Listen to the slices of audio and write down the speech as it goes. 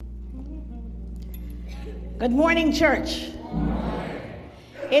Good morning, church.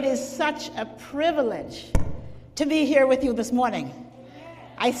 It is such a privilege to be here with you this morning.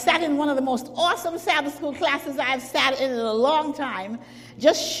 I sat in one of the most awesome Sabbath school classes I've sat in a long time,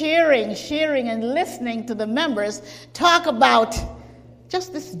 just sharing and listening to the members talk about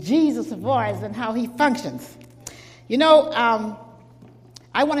just this Jesus of ours and how he functions. You know,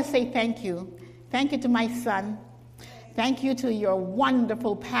 I want to say thank you. Thank you to my son. Thank you to your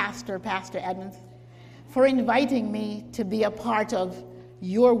wonderful pastor, Pastor Edmonds, for inviting me to be a part of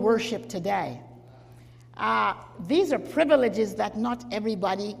your worship today. These are privileges that not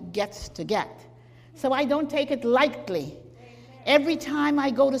everybody gets to get. So I don't take it lightly. Every time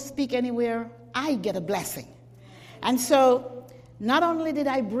I go to speak anywhere, I get a blessing. And so not only did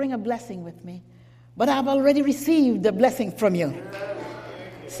I bring a blessing with me, but I've already received a blessing from you.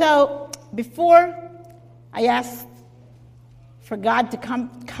 So before I ask for God to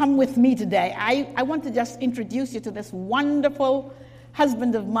come with me today, I want to just introduce you to this wonderful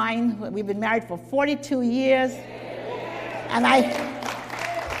husband of mine. We've been married for 42 years. And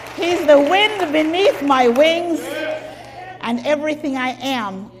he's the wind beneath my wings. And everything I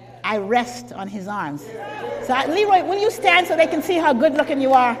am, I rest on his arms. So Leroy, will you stand so they can see how good looking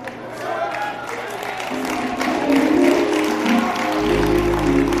you are?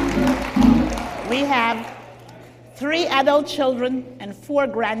 We have 3 adult children and 4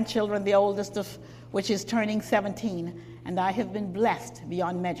 grandchildren, the oldest of which is turning 17, and I have been blessed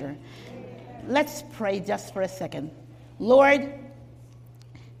beyond measure. Let's pray just for a second. Lord,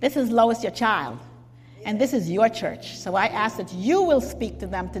 this is Lois, your child, and this is your church, so I ask that you will speak to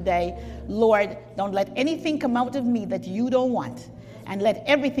them today. Lord, don't let anything come out of me that you don't want, and let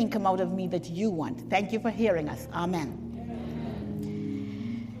everything come out of me that you want. Thank you for hearing us. Amen.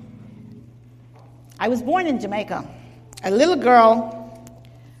 I was born in Jamaica, a little girl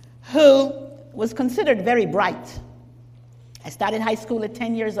who was considered very bright. I started high school at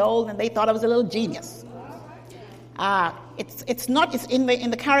 10 years old, and they thought I was a little genius. It's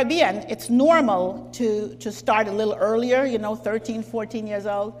in the Caribbean, it's normal to start a little earlier, 13, 14 years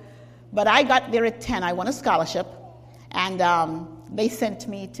old. But I got there at 10. I won a scholarship, and they sent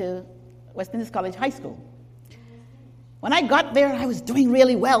me to West Indies College High School. When I got there, I was doing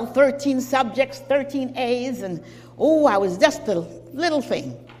really well, 13 subjects, 13 A's, and I was just a little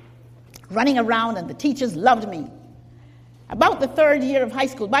thing, running around, and the teachers loved me. About the 3rd year of high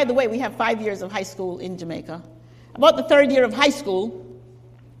school, by the way, we have 5 years of high school in Jamaica. About the 3rd year of high school,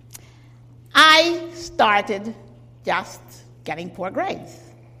 I started just getting poor grades.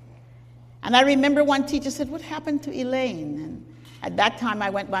 And I remember one teacher said, "What happened to Elaine?" And at that time, I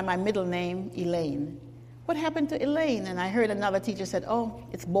went by my middle name, Elaine. "What happened to Elaine?" And I heard another teacher said, "Oh,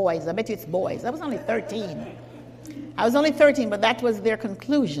 it's boys. I bet you it's boys." I was only 13. But that was their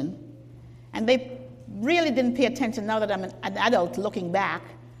conclusion. And they really didn't pay attention. Now that I'm an adult looking back,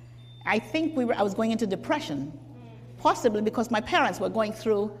 I think I was going into depression, possibly because my parents were going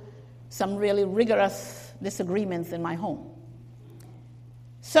through some really rigorous disagreements in my home.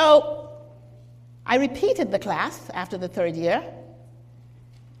 So I repeated the class after the 3rd year.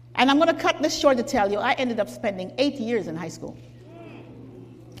 And I'm going to cut this short to tell you, I ended up spending 8 years in high school.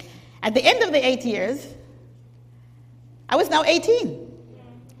 At the end of the 8 years, I was now 18.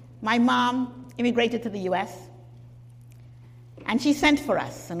 My mom immigrated to the U.S., and she sent for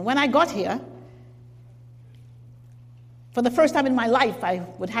us. And when I got here, for the first time in my life, I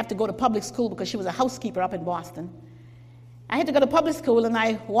would have to go to public school because she was a housekeeper up in Boston. I had to go to public school, and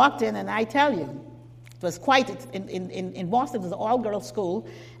I walked in, and I tell you, it was in Boston, it was an all-girls school,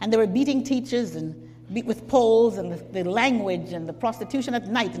 and they were beating teachers and with poles and the language and the prostitution at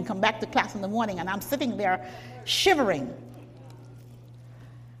night and come back to class in the morning, and I'm sitting there shivering.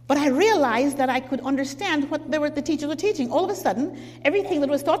 But I realized that I could understand what the teachers were teaching. All of a sudden, everything that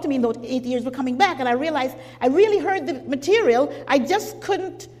was taught to me in those 8 years were coming back, and I realized I really heard the material. I just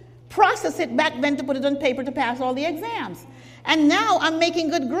couldn't process it back then to put it on paper to pass all the exams. And now I'm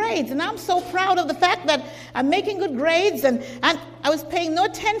making good grades, and I'm so proud of the fact that I'm making good grades, and I was paying no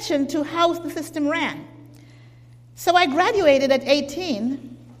attention to how the system ran. So I graduated at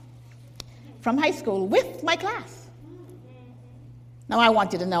 18 from high school with my class. Now I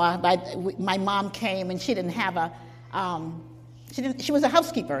want you to know, my mom came, and she didn't have she was a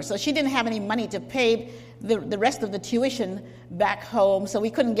housekeeper, so she didn't have any money to pay the rest of the tuition back home, so we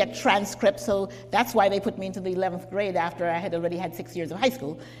couldn't get transcripts, so that's why they put me into the 11th grade after I had already had 6 years of high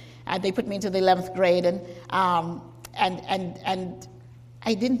school. They put me into the 11th grade, and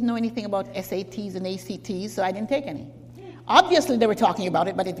I didn't know anything about SATs and ACTs, so I didn't take any. Obviously, they were talking about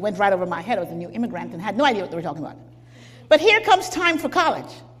it, but it went right over my head. I was a new immigrant and had no idea what they were talking about. But here comes time for college.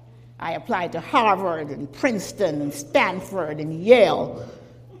 I applied to Harvard and Princeton and Stanford and Yale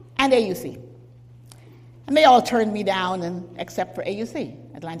and AUC. And they all turned me down, except for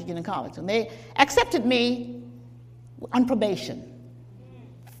AUC, Atlantic Union College. And they accepted me on probation.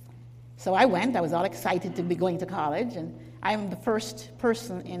 So I went. I was all excited to be going to college. And I am the first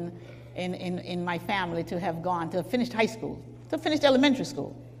person in my family to have gone, to have finished high school, to have finished elementary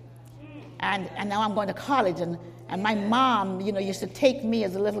school. And now I'm going to college. And my mom, used to take me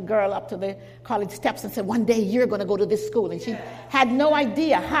as a little girl up to the college steps and say, one day you're going to go to this school. And she had no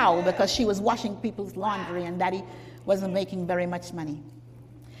idea how, because she was washing people's laundry and Daddy wasn't making very much money.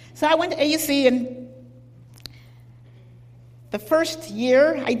 So I went to AUC, and the first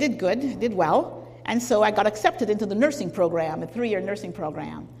year I did good, did well. And so I got accepted into the nursing program, a 3-year nursing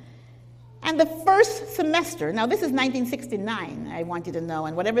program. And the first semester, now this is 1969, I want you to know,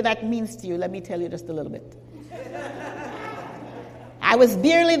 and whatever that means to you, let me tell you just a little bit. I was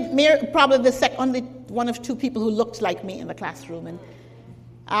probably only one of 2 people who looked like me in the classroom. And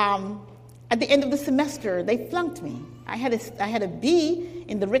at the end of the semester, they flunked me. I had a B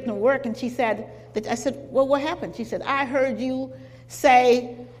in the written work, and I said, well, what happened? She said, I heard you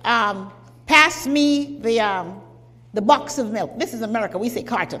say, pass me the box of milk. This is America, we say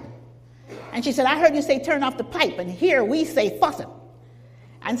carton. And she said, I heard you say turn off the pipe, and here we say faucet.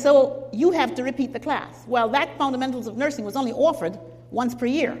 And so you have to repeat the class. Well, that Fundamentals of Nursing was only offered once per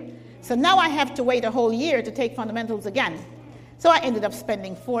year. So now I have to wait a whole year to take fundamentals again. So I ended up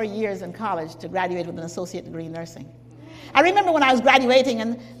spending 4 years in college to graduate with an associate degree in nursing. I remember when I was graduating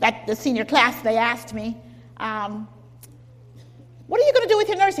and the senior class, they asked me, what are you going to do with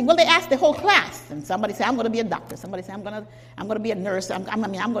your nursing? Well, they asked the whole class. And somebody said, I'm going to be a doctor. Somebody said, I'm going to be a nurse. I'm going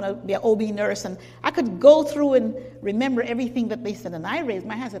to be an OB nurse. And I could go through and remember everything that they said. And I raised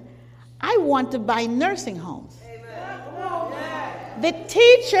my hand and said, I want to buy nursing homes. Amen. The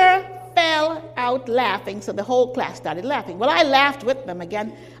teacher fell out laughing, so the whole class started laughing. Well, I laughed with them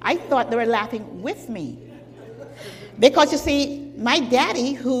again. I thought they were laughing with me. Because, you see, my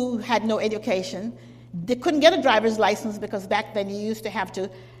daddy, who had no education, they couldn't get a driver's license because back then you used to have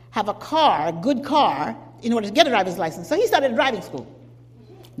a car, a good car, in order to get a driver's license. So he started a driving school.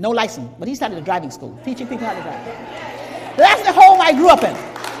 No license, but he started a driving school, teaching people how to drive. So that's the home I grew up in.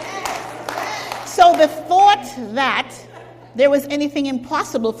 So the thought that there was anything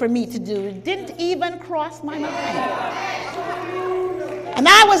impossible for me to do didn't even cross my mind. And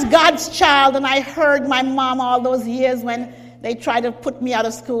I was God's child, and I heard my mom all those years when they tried to put me out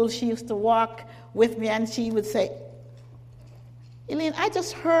of school. She used to walk with me, and she would say, Elaine, I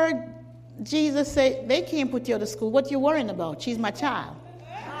just heard Jesus say, they can't put you out of school. What you worrying about? She's my child.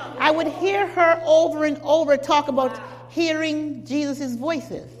 I would hear her over and over talk about hearing Jesus'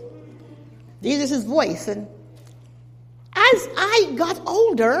 voices. Jesus' voice. And as I got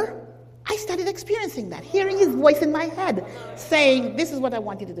older, I started experiencing that, hearing his voice in my head, saying, this is what I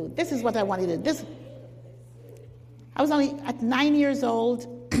want you to do. This is what I want you to do. I was only at 9 years old.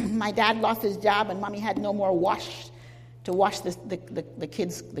 My dad lost his job, and Mommy had no more to wash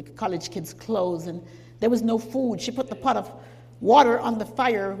the college kids' clothes, and there was no food. She put the pot of water on the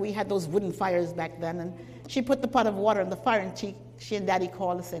fire. We had those wooden fires back then, and she put the pot of water on the fire, and she and Daddy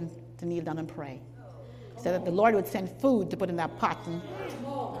called us in to kneel down and pray. So that the Lord would send food to put in that pot. And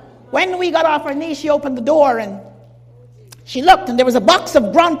when we got off our knees, she opened the door, and she looked, and there was a box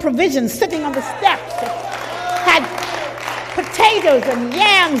of ground provisions sitting on the steps. It had potatoes and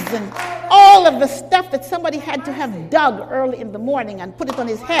yams and all of the stuff that somebody had to have dug early in the morning and put it on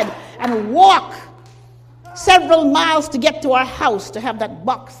his head and walk several miles to get to our house to have that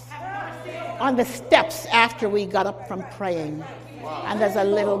box on the steps after we got up from praying. And as a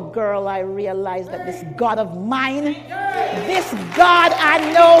little girl, I realized that this God of mine, this God,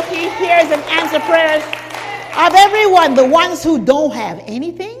 I know he hears and answers prayers of everyone, the ones who don't have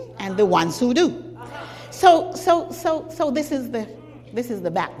anything and the ones who do. So this is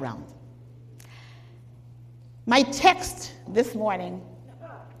the background. My text this morning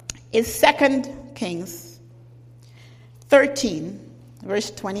is 2 Kings 13,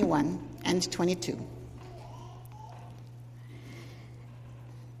 verse 21 and 22.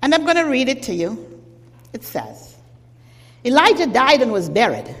 And I'm going to read it to you. It says, Elijah died and was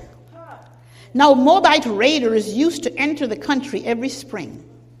buried. Now Moabite raiders used to enter the country every spring.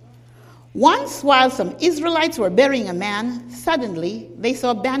 Once, while some Israelites were burying a man, suddenly they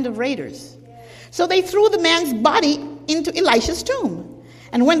saw a band of raiders. So they threw the man's body into Elisha's tomb.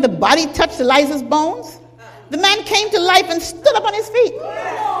 And when the body touched Elijah's bones, the man came to life and stood up on his feet.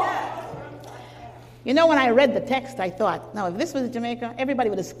 You know, when I read the text, I thought, now, if this was Jamaica, everybody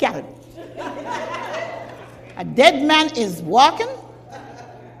would have scattered. A dead man is walking.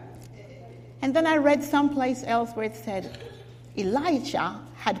 And then I read someplace else where it said Elijah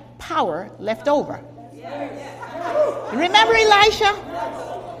had power left over. Remember Elisha?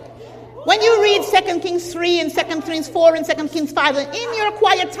 When you read 2 Kings 3 and 2 Kings 4 and 2 Kings 5, in your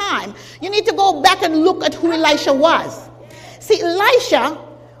quiet time, you need to go back and look at who Elisha was. See, Elisha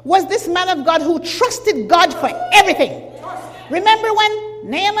was this man of God who trusted God for everything. Remember when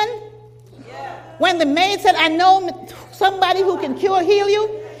Naaman, when the maid said, I know somebody who can heal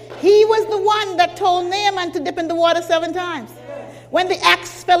you? He was the one that told Naaman to dip in the water 7 times. When the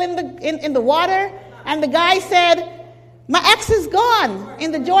axe fell in the water, and the guy said, my axe is gone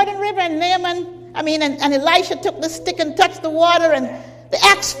in the Jordan River, and and Elisha took the stick and touched the water, and the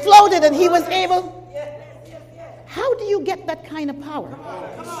axe floated, and he was able. How do you get that kind of power?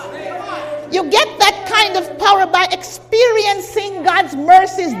 You get that kind of power by experiencing God's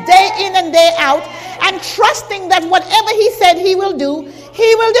mercies day in and day out, and trusting that whatever he said he will do,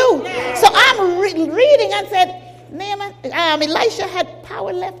 he will do. So I'm reading and said, Elisha had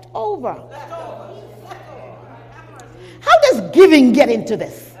power left over. How does giving get into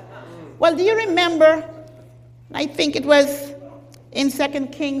this? Well, do you remember, I think it was in 2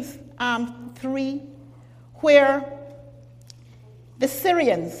 Kings 3, where the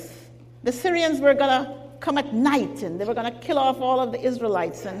Syrians were going to come at night, and they were going to kill off all of the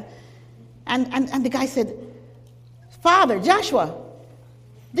Israelites. And the guy said, Father, Joshua,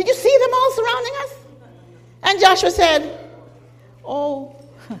 did you see them all surrounding us? And Joshua said, oh,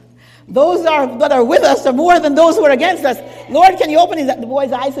 those that are with us are more than those who are against us. Lord, can you open the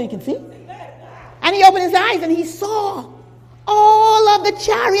boy's eyes so he can see? And he opened his eyes, and he saw all of the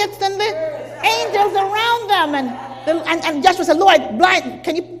chariots and the angels around them. And Joshua said, Lord,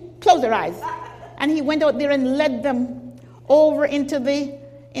 can you close their eyes? And he went out there and led them over into the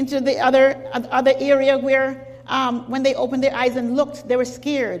other area where when they opened their eyes and looked, they were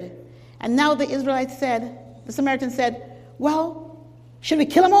scared. And now the Samaritans said, well, should we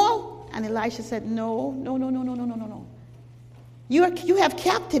kill them all? And Elisha said, no. You have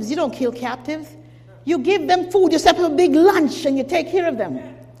captives. You don't kill captives. You give them food. You set up a big lunch and you take care of them.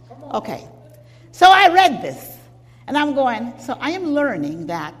 Okay. So I read this and I'm going, so I am learning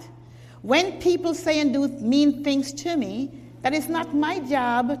that when people say and do mean things to me, that it's not my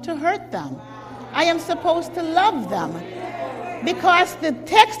job to hurt them. I am supposed to love them. Because the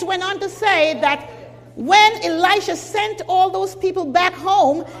text went on to say that when Elisha sent all those people back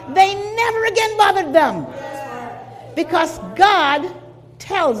home, they never again bothered them. Because God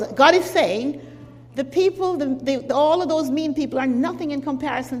is saying, the people, all of those mean people are nothing in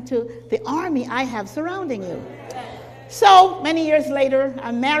comparison to the army I have surrounding you. So many years later,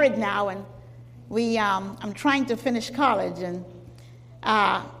 I'm married now, and I'm trying to finish college, and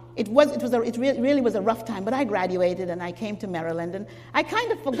it really was a rough time. But I graduated, and I came to Maryland, and I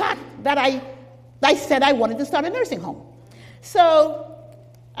kind of forgot that I said I wanted to start a nursing home. So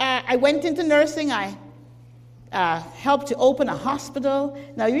I went into nursing. I helped to open a hospital.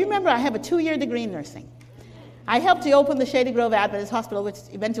 Now, you remember I have a 2-year degree in nursing. I helped to open the Shady Grove Adventist Hospital, which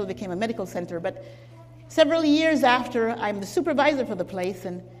eventually became a medical center. But several years after, I'm the supervisor for the place,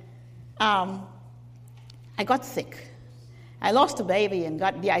 and I got sick. I lost a baby and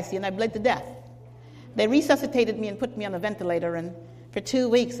got the ICU, and I bled to death. They resuscitated me and put me on a ventilator, and for 2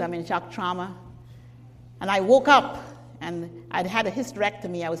 weeks I'm in shock trauma. And I woke up, and I'd had a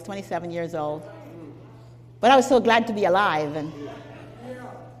hysterectomy. I was 27 years old. But I was so glad to be alive. And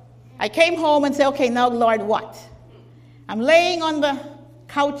I came home and said, okay, now, Lord, what? I'm laying on the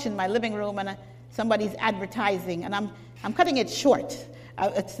couch in my living room, and somebody's advertising, and I'm cutting it short.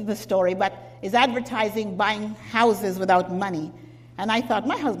 It's the story, but is advertising buying houses without money. And I thought,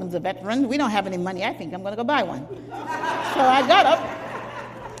 my husband's a veteran. We don't have any money. I think I'm going to go buy one. So I got up,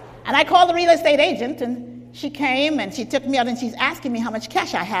 and I called the real estate agent, and she came, and she took me out, and she's asking me how much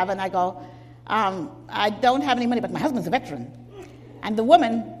cash I have, and I go, I don't have any money, but my husband's a veteran. And the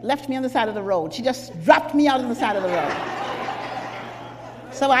woman left me on the side of the road. She just dropped me out on the side of the road.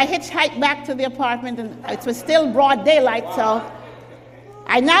 So I hitchhiked back to the apartment, and it was still broad daylight, so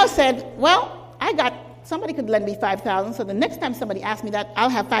I now said, well, somebody could lend me $5,000, so the next time somebody asks me that, I'll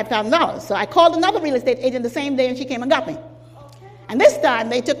have $5,000. So I called another real estate agent the same day, and she came and got me. And this time,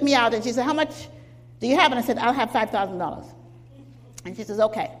 they took me out, and she said, how much do you have? And I said, I'll have $5,000. And she says,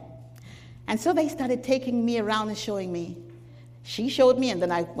 okay. And so they started taking me around and showing me. She showed me, and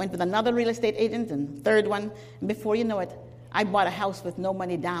then I went with another real estate agent, and third one. And before you know it, I bought a house with no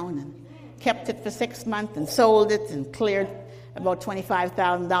money down and kept it for 6 months and sold it and cleared about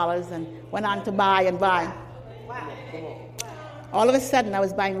 $25,000 and went on to buy and buy. All of a sudden, I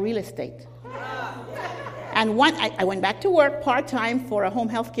was buying real estate. And I went back to work part-time for a home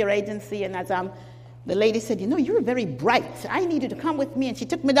health care agency, and as the lady said, you're very bright. I need you to come with me. And she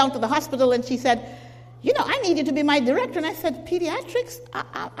took me down to the hospital, and she said, I need you to be my director. And I said, pediatrics?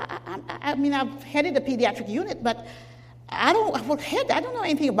 I mean, I've headed a pediatric unit, but I don't know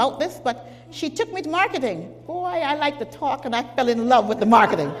anything about this. But she took me to marketing. Boy, I like to talk, and I fell in love with the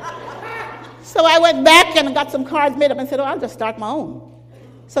marketing. So I went back and got some cards made up and said, I'll just start my own.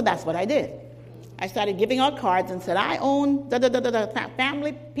 So that's what I did. I started giving out cards and said, I own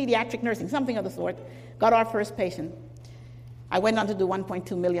family pediatric nursing, something of the sort. Got our first patient. I went on to do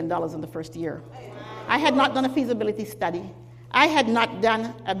 $1.2 million in the first year. I had not done a feasibility study. I had not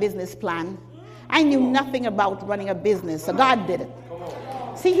done a business plan. I knew nothing about running a business, so God did it.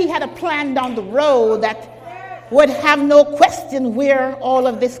 See, he had a plan down the road that would have no question where all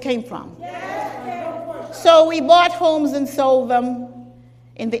of this came from. So we bought homes and sold them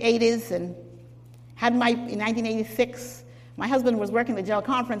in the 80s and in 1986, my husband was working the General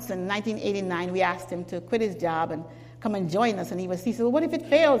Conference. In 1989, we asked him to quit his job and come and join us. And he said, well, what if it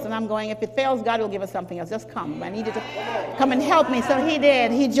fails? And I'm going, if it fails, God will give us something else. Just come. I need you to come and help me. So he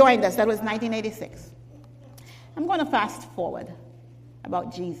did. He joined us. That was 1986. I'm going to fast forward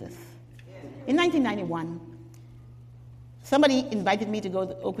about Jesus. In 1991, somebody invited me to go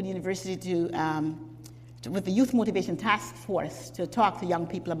to Oakwood University with the Youth Motivation Task Force to talk to young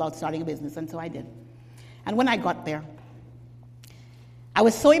people about starting a business. And so I did. And when I got there, I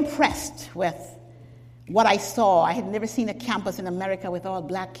was so impressed with what I saw. I had never seen a campus in America with all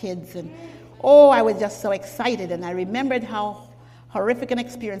black kids. And, I was just so excited. And I remembered how horrific an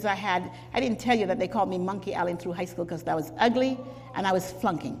experience I had. I didn't tell you that they called me Monkey Allen through high school because I was ugly and I was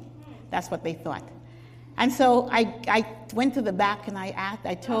flunking. That's what they thought. And so I went to the back and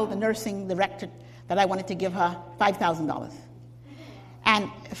I told the nursing director that I wanted to give her $5,000.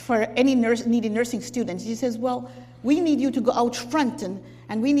 And for any needing nursing students, she says, well, we need you to go out front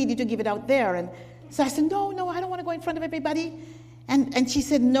and we need you to give it out there. And so I said, no, I don't want to go in front of everybody. And she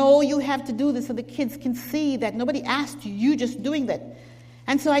said, no, you have to do this so the kids can see that nobody asked you, you just doing that.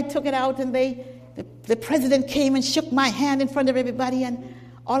 And so I took it out, and the president came and shook my hand in front of everybody, and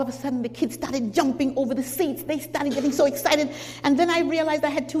all of a sudden the kids started jumping over the seats. They started getting so excited. And then I realized I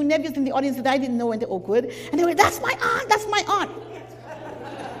had two nephews in the audience that I didn't know in the Oakwood. And they were, that's my aunt, that's my aunt.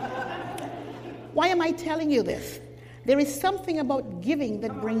 Why am I telling you this? There is something about giving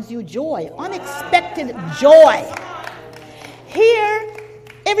that brings you joy, unexpected joy. Here,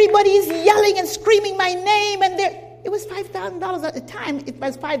 everybody's yelling and screaming my name, and it was $5,000 at the time. It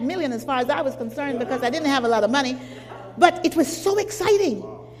was $5 million as far as I was concerned because I didn't have a lot of money. But it was so exciting.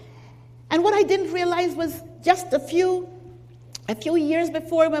 And what I didn't realize was just a few years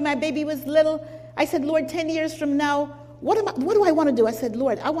before, when my baby was little, I said, Lord, 10 years from now, what do I want to do? I said,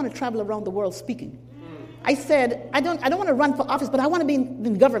 Lord, I want to travel around the world speaking. I said, I don't want to run for office, but I want to be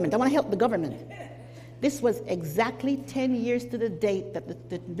in government. I want to help the government. This was exactly 10 years to the date that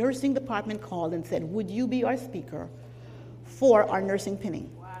the nursing department called and said, would you be our speaker for our nursing pinning?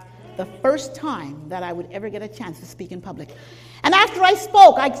 The first time that I would ever get a chance to speak in public. And after I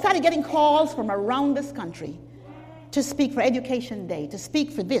spoke, I started getting calls from around this country to speak for Education Day, to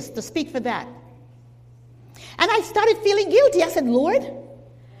speak for this, to speak for that. And I started feeling guilty. I said, Lord,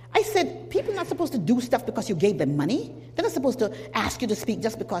 people are not supposed to do stuff because you gave them money. They're not supposed to ask you to speak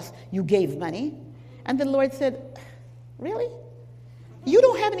just because you gave money. And the Lord said, really? You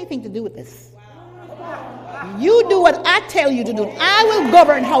don't have anything to do with this. You do what I tell you to do. I will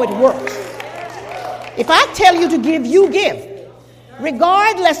govern how it works. If I tell you to give, you give.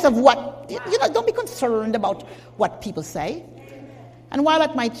 Regardless of what, don't be concerned about what people say. And while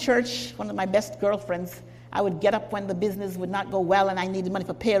at my church, one of my best girlfriends, I would get up when the business would not go well and I needed money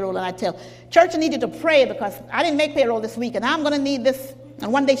for payroll, and I'd tell, church, I need you to pray because I didn't make payroll this week and I'm going to need this.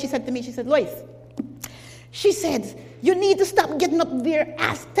 And one day she said to me, she said, Lois, she said, you need to stop getting up there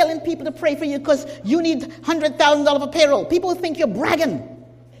telling people to pray for you because you need $100,000 for payroll. People think you're bragging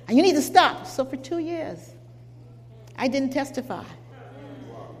and you need to stop. So for 2 years, I didn't testify.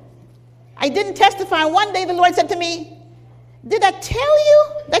 And one day the Lord said to me, did I tell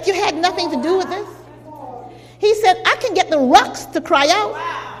you that you had nothing to do with this? He said, I can get the rocks to cry out.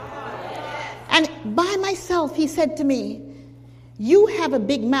 And by myself, he said to me, you have a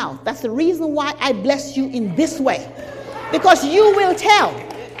big mouth. That's the reason why I bless you in this way. Because you will tell.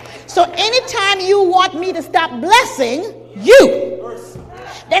 So anytime you want me to stop blessing you,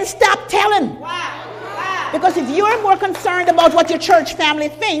 then stop telling. Because if you're more concerned about what your church family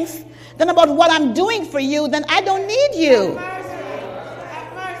thinks than about what I'm doing for you, then I don't need you.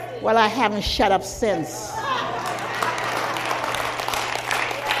 Well, I haven't shut up since.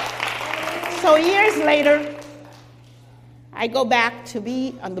 So years later, I go back to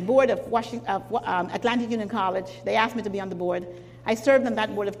be on the board of Atlantic Union College. They asked me to be on the board. I served on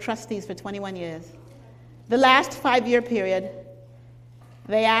that board of trustees for 21 years. The last 5-year period,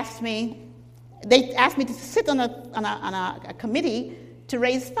 they asked me to sit on a committee to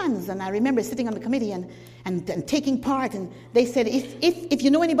raise funds. And I remember sitting on the committee and taking part. And they said, if you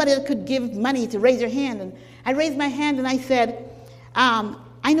know anybody that could give money, to raise your hand. And I raised my hand and I said,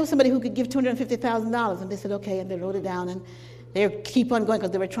 I know somebody who could give $250,000. And they said, okay. And they wrote it down. And they keep on going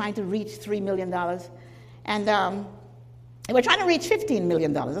because they were trying to reach $3 million. And they were trying to reach $15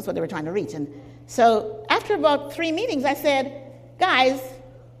 million. That's what they were trying to reach. And so after about 3 meetings, I said, guys,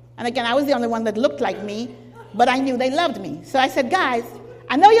 and again, I was the only one that looked like me, but I knew they loved me. So I said, guys,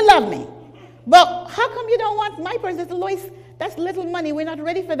 I know you love me, but how come you don't want my person? I said, Lois, that's little money. We're not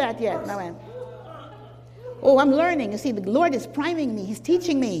ready for that yet. And I went, oh, I'm learning. You see, the Lord is priming me. He's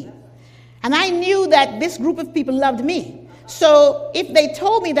teaching me. And I knew that this group of people loved me. So if they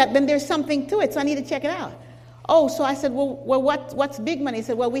told me that, then there's something to it, so I need to check it out. Oh, so I said, well, what's big money? He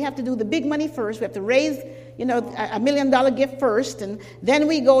said, well, we have to do the big money first. We have to raise, a $1 million gift first, and then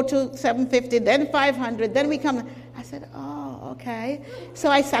we go to $750, then $500, then we come. I said, oh, okay. So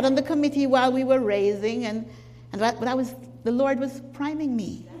I sat on the committee while we were raising, but the Lord was priming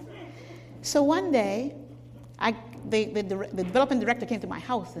me. So one day, the development director came to my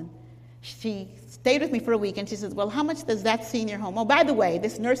house, and she stayed with me for a week, and she says, well, how much does that senior home? Oh, by the way,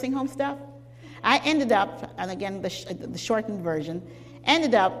 this nursing home stuff, I ended up, and again, the shortened version,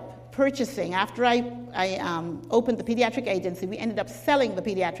 ended up purchasing, after I opened the pediatric agency, we ended up selling the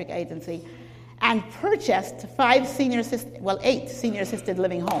pediatric agency and purchased 8 senior assisted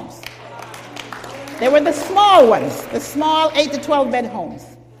living homes. They were the small ones, the small 8 to 12 bed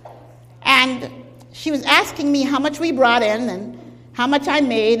homes. And she was asking me how much we brought in and how much I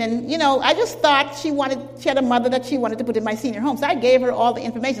made, and I just thought she had a mother that she wanted to put in my senior home, so I gave her all the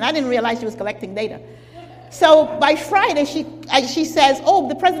information. I didn't realize she was collecting data. So by Friday, she says, oh,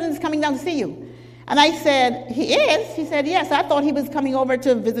 the president is coming down to see you. And I said, he is? She said, yes. I thought he was coming over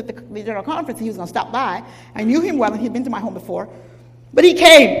to visit the general conference. He was going to stop by. I knew him well, and he'd been to my home before. But he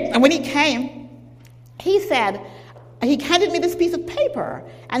came, and when he came, he said, he handed me this piece of paper,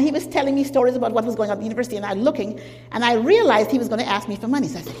 and he was telling me stories about what was going on at the university, and I'm looking, and I realized he was going to ask me for money.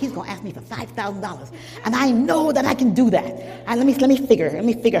 So I said, he's going to ask me for $5,000, and I know that I can do that. And let me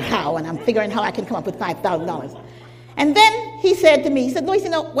figure how, and I'm figuring how I can come up with $5,000. And then he said to me, Lois,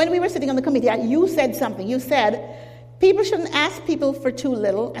 when we were sitting on the committee, you said something. You said, people shouldn't ask people for too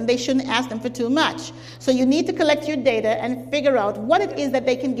little, and they shouldn't ask them for too much. So you need to collect your data and figure out what it is that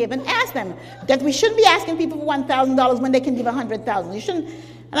they can give and ask them. That we shouldn't be asking people for $1,000 when they can give $100,000. You shouldn't.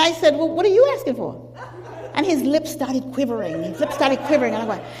 And I said, well, what are you asking for? And his lips started quivering. And I said, Doc,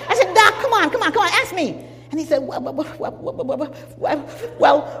 come on, ask me. And he said, well, we're going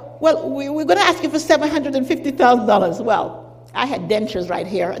to ask you for $750,000. Well, I had dentures right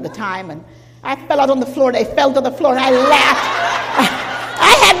here at the time, and I fell out on the floor. They fell to the floor, and I laughed.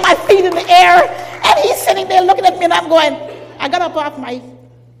 I had my feet in the air, and he's sitting there looking at me, and I'm going. I got up off my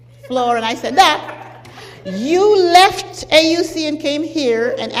floor, and I said, Doc, you left AUC and came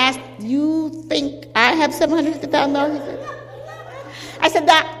here and asked, you think I have $750,000? He said, I said,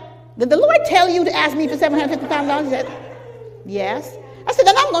 Doc, did the Lord tell you to ask me for $750,000? He said, yes. I said,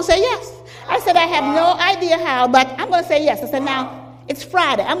 then I'm going to say yes. I said, I have no idea how, but I'm going to say yes. I said, now, it's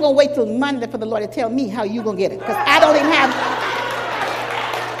Friday. I'm going to wait till Monday for the Lord to tell me how you're going to get it. Because I don't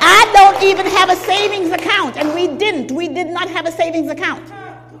even have a savings account. And we did not have a savings account.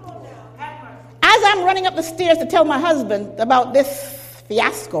 As I'm running up the stairs to tell my husband about this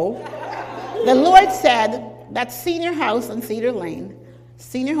fiasco, the Lord said, that senior house on Cedar Lane,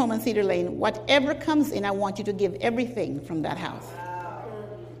 senior home on Cedar Lane, whatever comes in, I want you to give everything from that house.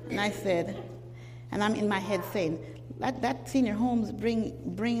 And I said, and I'm in my head saying, that senior homes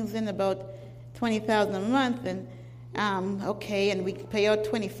brings in about $20,000 a month, and okay, and we pay out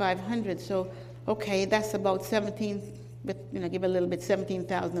 $2,500, so okay, that's about 17. But give a little bit,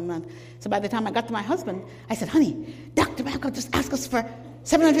 $17,000 a month. So by the time I got to my husband, I said, honey, Dr. Malcolm just asked us for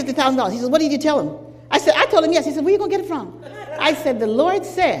 $750,000. He said, what did you tell him? I told him yes. He said, where are you going to get it from? I said, the Lord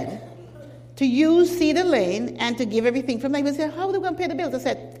said to use Cedar Lane and to give everything from there. He said, how are they going to pay the bills? I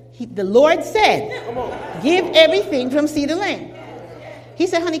said, the Lord said, give everything from Cedar Lane. He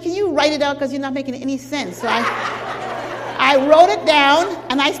said, honey, can you write it out because you're not making any sense? So I wrote it down,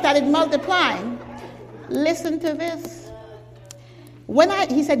 and I started multiplying. Listen to this.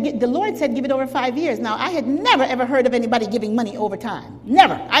 He said, the Lord said, give it over 5 years. Now, I had never, ever heard of anybody giving money over time.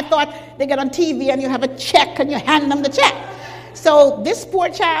 Never. I thought they get on TV and you have a check and you hand them the check. So this poor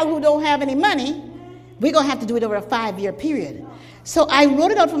child who don't have any money, we're going to have to do it over a 5-year period. So I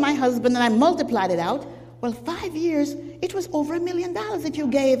wrote it out for my husband and I multiplied it out. Well, 5 years, it was over $1 million that you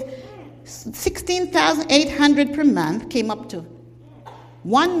gave. $16,800 per month came up to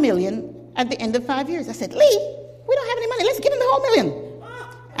 $1 million at the end of 5 years. I said, Lee, we don't have any money. Let's give him the whole $1 million.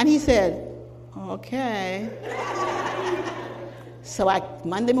 And he said, okay. So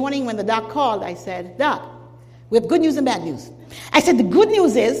Monday morning when the doc called, I said, Doc, we have good news and bad news. I said, the good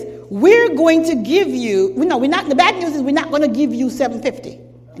news is we're going to give you, the bad news is we're not going to give you $750.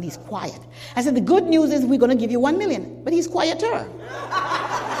 And he's quiet. I said, the good news is we're going to give you $1 million. But he's quieter.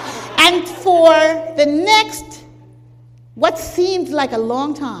 And for the next, what seemed like a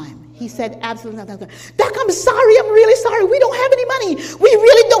long time, he said absolutely nothing. Doc, I'm sorry. I'm really sorry. We don't have any money. We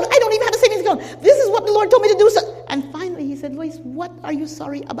really don't. I don't even have a savings account. This is what the Lord told me to do. So. And finally he said, Lois, what are you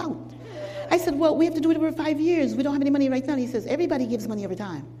sorry about? I said, well, we have to do it over 5 years. We don't have any money right now. And he says, everybody gives money every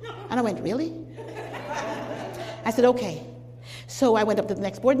time. And I went, really? I said, okay. So I went up to the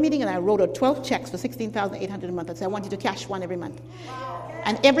next board meeting and I wrote out 12 checks for $16,800 a month. I said, I want you to cash one every month.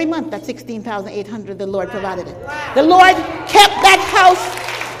 And every month, that $16,800, the Lord provided it. The Lord kept that house.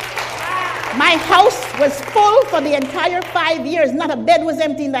 My house was full for the entire 5 years. Not a bed was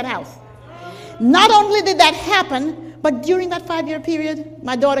empty in that house. Not only did that happen, but during that 5-year period,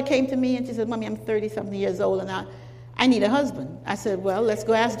 my daughter came to me and she said, Mommy, I'm 30-something years old and I need a husband. I said, well, let's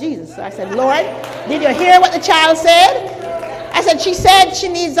go ask Jesus. So I said, Lord, did you hear what the child said? I said, she said she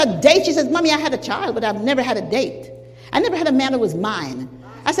needs a date. She says, Mommy, I had a child, but I've never had a date. I never had a man that was mine.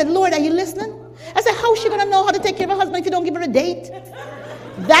 I said, Lord, are you listening? I said, how is she going to know how to take care of her husband if you don't give her a date?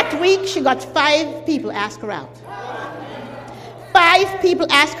 That week, she got 5 people ask her out. 5 people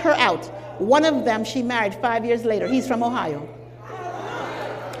asked her out. One of them she married 5 years later. He's from Ohio.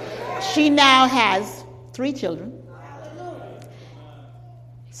 She now has 3 children.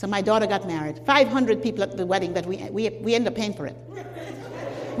 So my daughter got married. 500 people at the wedding that we end up paying for it.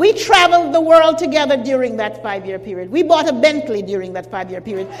 We traveled the world together during that 5-year period. We bought a Bentley during that 5-year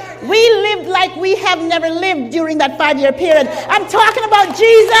period. We lived like we have never lived during that 5-year period. I'm talking about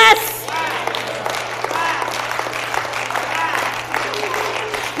Jesus.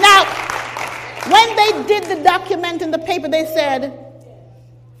 Now, when they did the document in the paper, they said,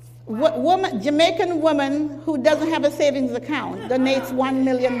 Jamaican woman who doesn't have a savings account donates $1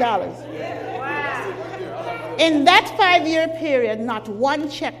 million. In that 5-year period, not one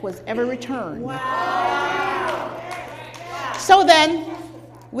check was ever returned. So then,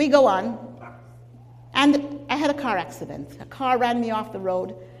 we go on, and I had a car accident. A car ran me off the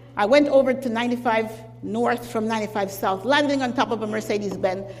road. I went over to 95 North from 95 South, landing on top of a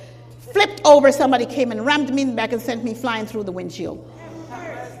Mercedes-Benz, flipped over, somebody came and rammed me in the back and sent me flying through the windshield.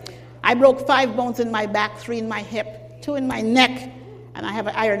 I broke 5 bones in my back, 3 in my hip, 2 in my neck, and I have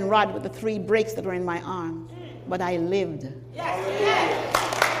an iron rod with the 3 breaks that were in my arm. But I lived. I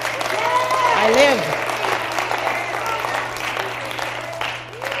lived.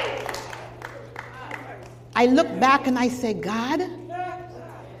 I look back and I say, God,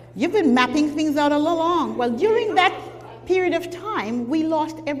 you've been mapping things out all along. Well, during that period of time, we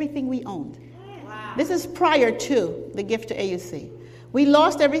lost everything we owned. This is prior to the gift to AUC. We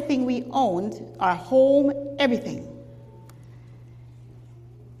lost everything we owned, our home, everything.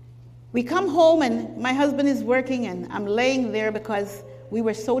 We come home and my husband is working and I'm laying there because we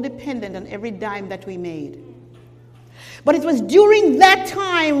were so dependent on every dime that we made. But it was during that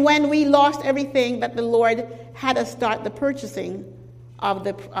time when we lost everything that the Lord had us start the purchasing of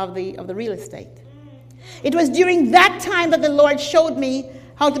the real estate. It was during that time that the Lord showed me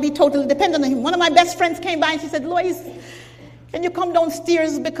how to be totally dependent on Him. One of my best friends came by and she said, Lois, can you come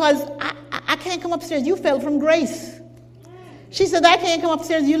downstairs because I can't come upstairs. You fell from grace. She said, I can't come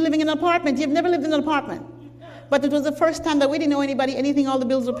upstairs. You're living in an apartment. You've never lived in an apartment. But it was the first time that we didn't know anybody, anything, all the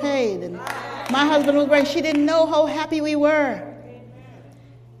bills were paid. And my husband was great. She didn't know how happy we were.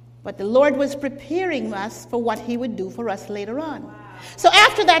 But the Lord was preparing us for what He would do for us later on. So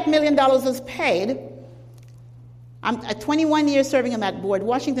after that $1 million was paid, I'm 21 years serving on that board.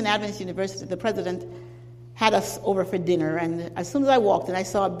 Washington Adventist University, the president had us over for dinner. And as soon as I walked in, I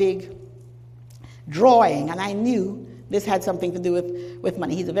saw a big drawing. And I knew this had something to do with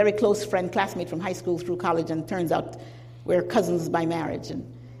money. He's a very close friend, classmate from high school through college, and turns out we're cousins by marriage. And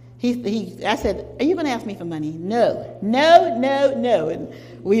I said, are you going to ask me for money? No. And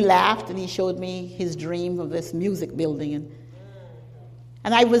we laughed, and he showed me his dream of this music building.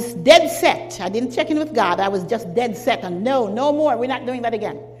 And I was dead set. I didn't check in with God. I was just dead set on no more. We're not doing that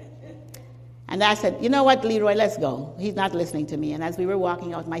again. And I said, you know what, Leroy, let's go. He's not listening to me. And as we were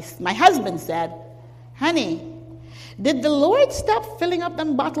walking out, my husband said, honey, Did the Lord stop filling up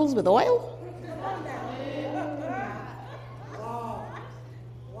them bottles with oil?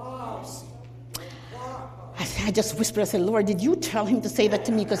 I just whispered, I said, Lord, did you tell him to say that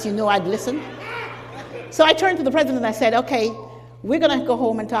to me because you know I'd listen? So I turned to the president and I said, okay, we're going to go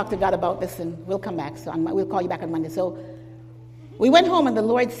home and talk to God about this and we'll come back. So we'll call you back on Monday. So we went home and the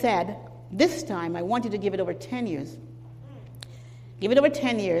Lord said, this time I want you to give it over 10 years. Give it over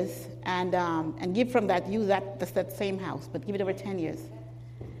 10 years and give from that, use that same house, but give it over 10 years.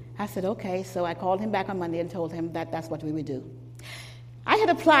 I said, okay. So I called him back on Monday and told him that that's what we would do. I had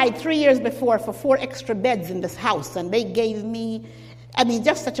applied 3 years before for 4 extra beds in this house, and they gave me,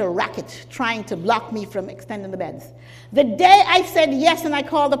 just such a racket trying to block me from extending the beds. The day I said yes and I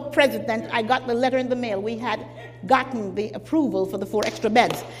called the president, I got the letter in the mail. We had gotten the approval for the 4 extra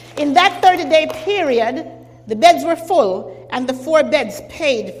beds. In that 30-day period, the beds were full, and the 4 beds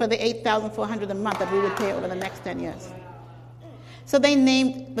paid for the $8,400 a month that we would pay over the next 10 years. So they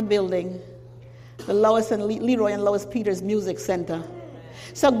named the building the Leroy and Lois Peters Music Center.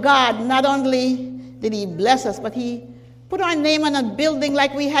 So God, not only did he bless us, but he put our name on a building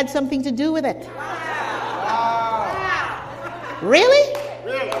like we had something to do with it. Wow. Really?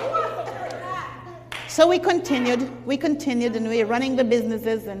 So we continued, and we're running the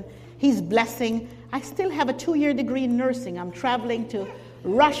businesses, and he's blessing. I still have a 2-year degree in nursing. I'm traveling to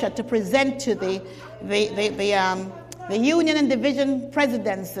Russia to present to the union and division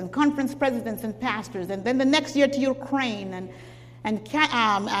presidents and conference presidents and pastors, and then the next year to Ukraine and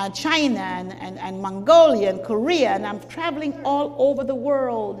China and Mongolia and Korea, and I'm traveling all over the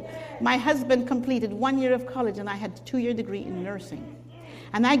world. My husband completed 1 year of college, and I had a 2-year degree in nursing.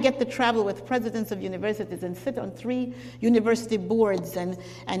 And I get to travel with presidents of universities and sit on 3 university boards, and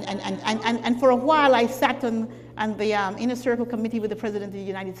for a while I sat on the Inner Circle Committee with the President of the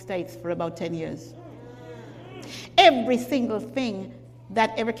United States for about 10 years. Every single thing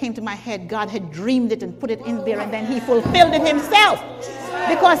that ever came to my head, God had dreamed it and put it in there, and then he fulfilled it himself.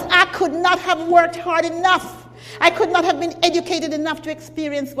 Because I could not have worked hard enough. I could not have been educated enough to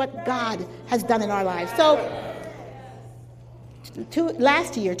experience what God has done in our lives. So, 2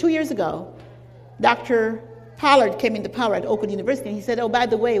 years ago, Dr. Pollard came into power at Oakwood University, and he said, oh, by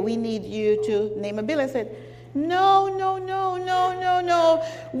the way, we need you to name a bill. I said, no.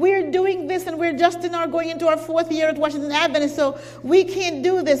 We're doing this, and we're just going into our 4th year at Washington Adventist, so we can't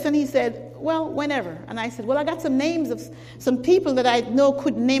do this. And he said, well, whenever. And I said, well, I got some names of some people that I know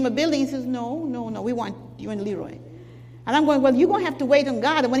could name a building. He says, no, we want you and Leroy. And I'm going, well, you're going to have to wait on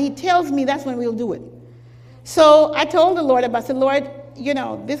God, and when he tells me, that's when we'll do it. So I told the Lord, I said, Lord,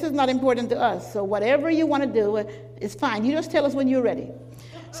 this is not important to us, so whatever you want to do is fine. You just tell us when you're ready.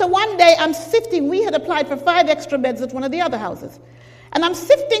 So one day I'm sifting. We had applied for 5 extra beds at one of the other houses. And I'm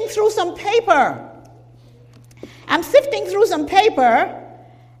sifting through some paper.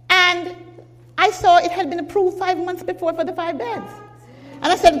 And I saw it had been approved 5 months before for the 5 beds.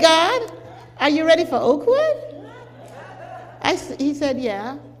 And I said, God, are you ready for Oakwood? He said,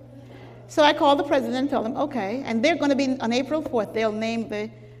 yeah. So I called the president and told him, okay. And they're going to be, on April 4th, they'll name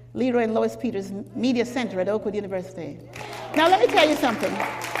the Leroy and Lois Peters Media Center at Oakwood University. Now, let me tell you something.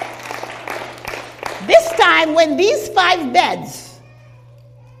 This time, when these 5 beds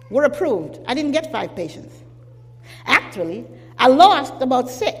were approved, I didn't get 5 patients. Actually, I lost about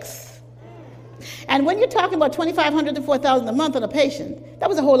 6. And when you're talking about $2,500 to $4,000 a month on a patient, that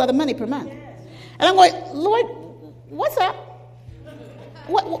was a whole lot of money per month. And I'm going, Lord, what's up?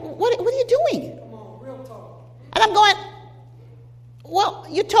 What are you doing? And I'm going, well,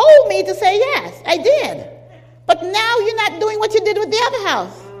 you told me to say yes. I did. But now you're not doing what you did with the other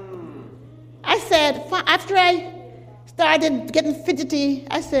house. I said, after I started getting fidgety,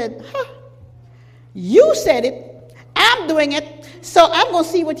 I said, you said it, I'm doing it, so I'm going to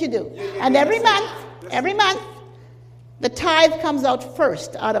see what you do. And every month, the tithe comes out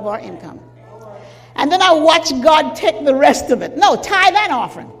first out of our income. And then I watch God take the rest of it. No, tithe and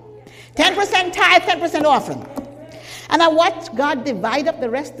offering. 10% tithe, 10% offering. And I watched God divide up the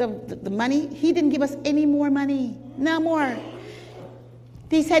rest of the money. He didn't give us any more money. No more.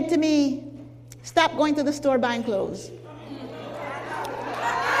 He said to me, stop going to the store buying clothes.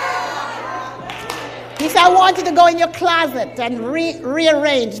 He said, I want you to go in your closet and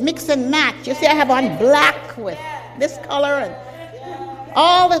rearrange, mix and match. You see, I have on black with this color and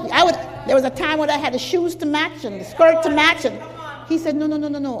all that. There was a time when I had the shoes to match and the skirt to match. And he said,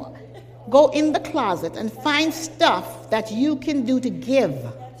 no. Go in the closet and find stuff that you can do to give.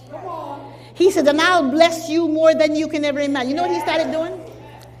 He said, and I'll bless you more than you can ever imagine. You know what he started doing?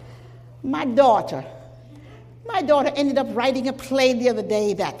 My daughter ended up writing a play the other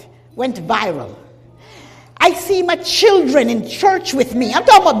day that went viral. I see my children in church with me. I'm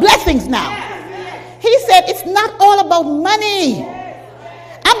talking about blessings now. He said, it's not all about money.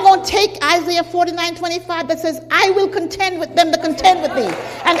 I'm going to take Isaiah 49:25 that says, I will contend with them that contend with thee,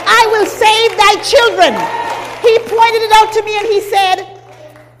 and I will save thy children. He pointed it out to me and he said,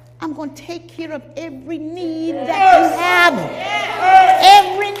 I'm going to take care of every need that you have.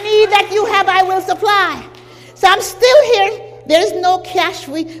 Every need that you have, I will supply. So I'm still here. There is no cash.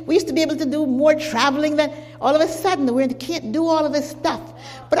 We used to be able to do more traveling than all of a sudden we can't do all of this stuff.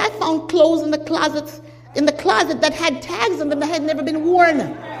 But I found clothes in the closet that had tags on them that had never been worn.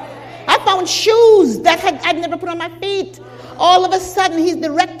 I found shoes that I'd never put on my feet. All of a sudden, he's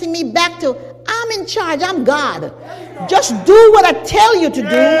directing me back to, I'm in charge, I'm God. Just do what I tell you to do,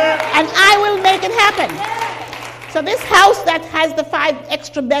 and I will make it happen. So this house that has the 5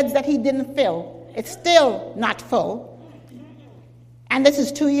 extra beds that he didn't fill, it's still not full. And this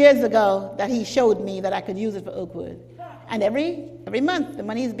is 2 years ago that he showed me that I could use it for Oakwood. And every month, the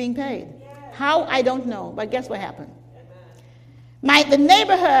money is being paid. How, I don't know, but guess what happened? The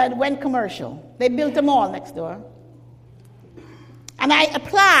neighborhood went commercial. They built a mall next door. And I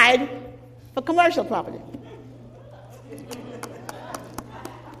applied for commercial property.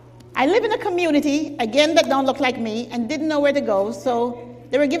 I live in a community, again, that don't look like me and didn't know where to go. So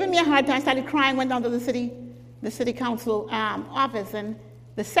they were giving me a hard time. I started crying, went down to the city council office, and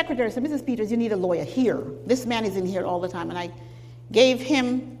the secretary said, Mrs. Peters, you need a lawyer here. This man is in here all the time. And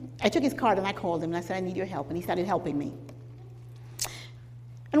I took his card and I called him and I said, I need your help. And he started helping me.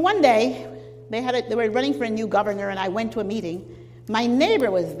 And one day, they were running for a new governor, and I went to a meeting. My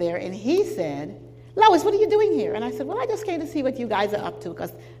neighbor was there, and he said, Lois, what are you doing here? And I said, well, I just came to see what you guys are up to,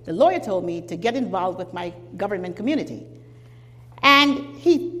 because the lawyer told me to get involved with my government community. And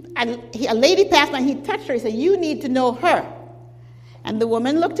a lady passed by, and he touched her. He said, you need to know her. And the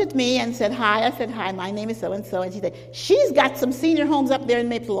woman looked at me and said, hi. I said, hi, my name is so-and-so. And she said, she's got some senior homes up there in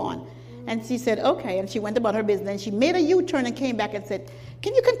Maple Lawn. And she said, okay. And she went about her business. And she made a U-turn and came back and said,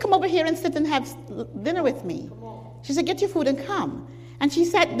 can you come over here and sit and have dinner with me? She said, get your food and come. And she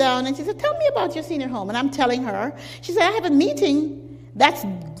sat down and she said, tell me about your senior home. And I'm telling her. She said, I have a meeting that's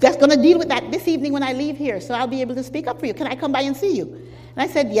going to deal with that this evening when I leave here. So I'll be able to speak up for you. Can I come by and see you? And I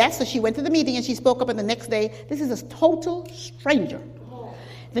said, yes. So she went to the meeting and she spoke up. And the next day, this is a total stranger.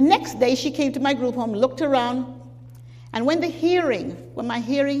 The next day, she came to my group home, looked around. And when my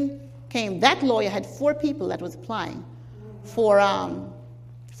hearing came, that lawyer had 4 people that was applying for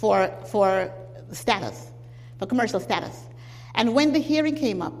status, for commercial status. And when the hearing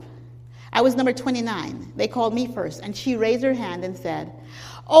came up, I was number 29. They called me first, and she raised her hand and said,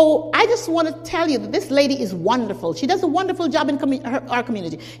 oh, I just want to tell you that this lady is wonderful. She does a wonderful job in our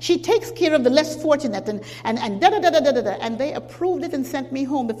community. She takes care of the less fortunate and da-da-da-da-da-da-da. And they approved it and sent me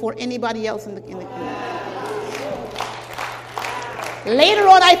home before anybody else in the community. Later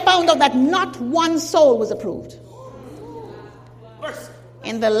on, I found out that not one soul was approved.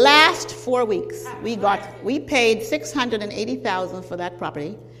 In the last 4 weeks, we paid $680,000 for that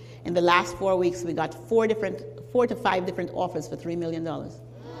property. In the last 4 weeks, we got 4 to 5 different offers for $3 million,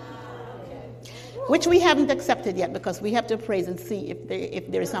 which we haven't accepted yet because we have to appraise and see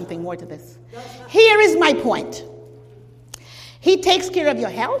if there is something more to this. Here is my point. He takes care of your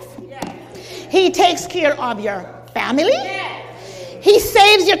health. He takes care of your family. He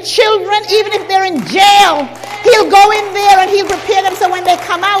saves your children even if they're in jail. He'll go in there and he'll prepare them so when they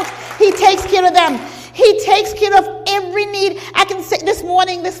come out, he takes care of them. He takes care of every need. I can say this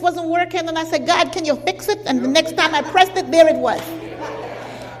morning this wasn't working and I said, God, can you fix it? And the next time I pressed it, there it was.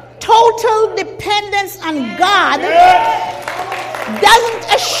 Total dependence on God doesn't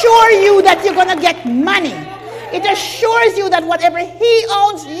assure you that you're going to get money. It assures you that whatever he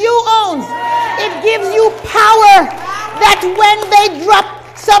owns, you owns. It gives you power that when they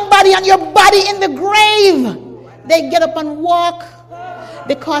drop somebody on your body in the grave, they get up and walk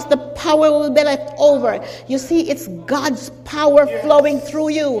because the power will be left over. You see, it's God's power flowing through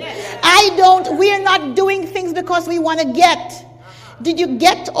you. We're not doing things because we want to get. Did you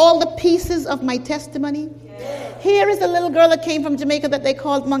get all the pieces of my testimony? Here is a little girl that came from Jamaica that they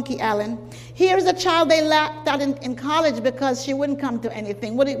called Monkey Allen. Here is a child they laughed at in college because she wouldn't come to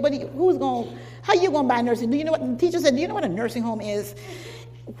anything. How are you going to buy a nursing? Do you know what the teacher said? Do you know what a nursing home is?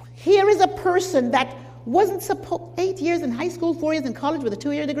 Here is a person that wasn't supposed 8 years in high school, 4 years in college with a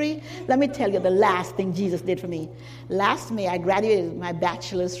 2-year degree. Let me tell you the last thing Jesus did for me. Last May, I graduated with my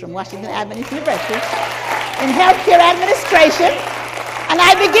bachelor's from Washington Adventist University in healthcare administration, and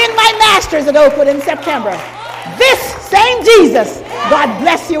I begin my master's at Oakwood in September. This same Jesus, God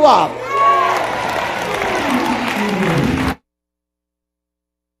bless you all.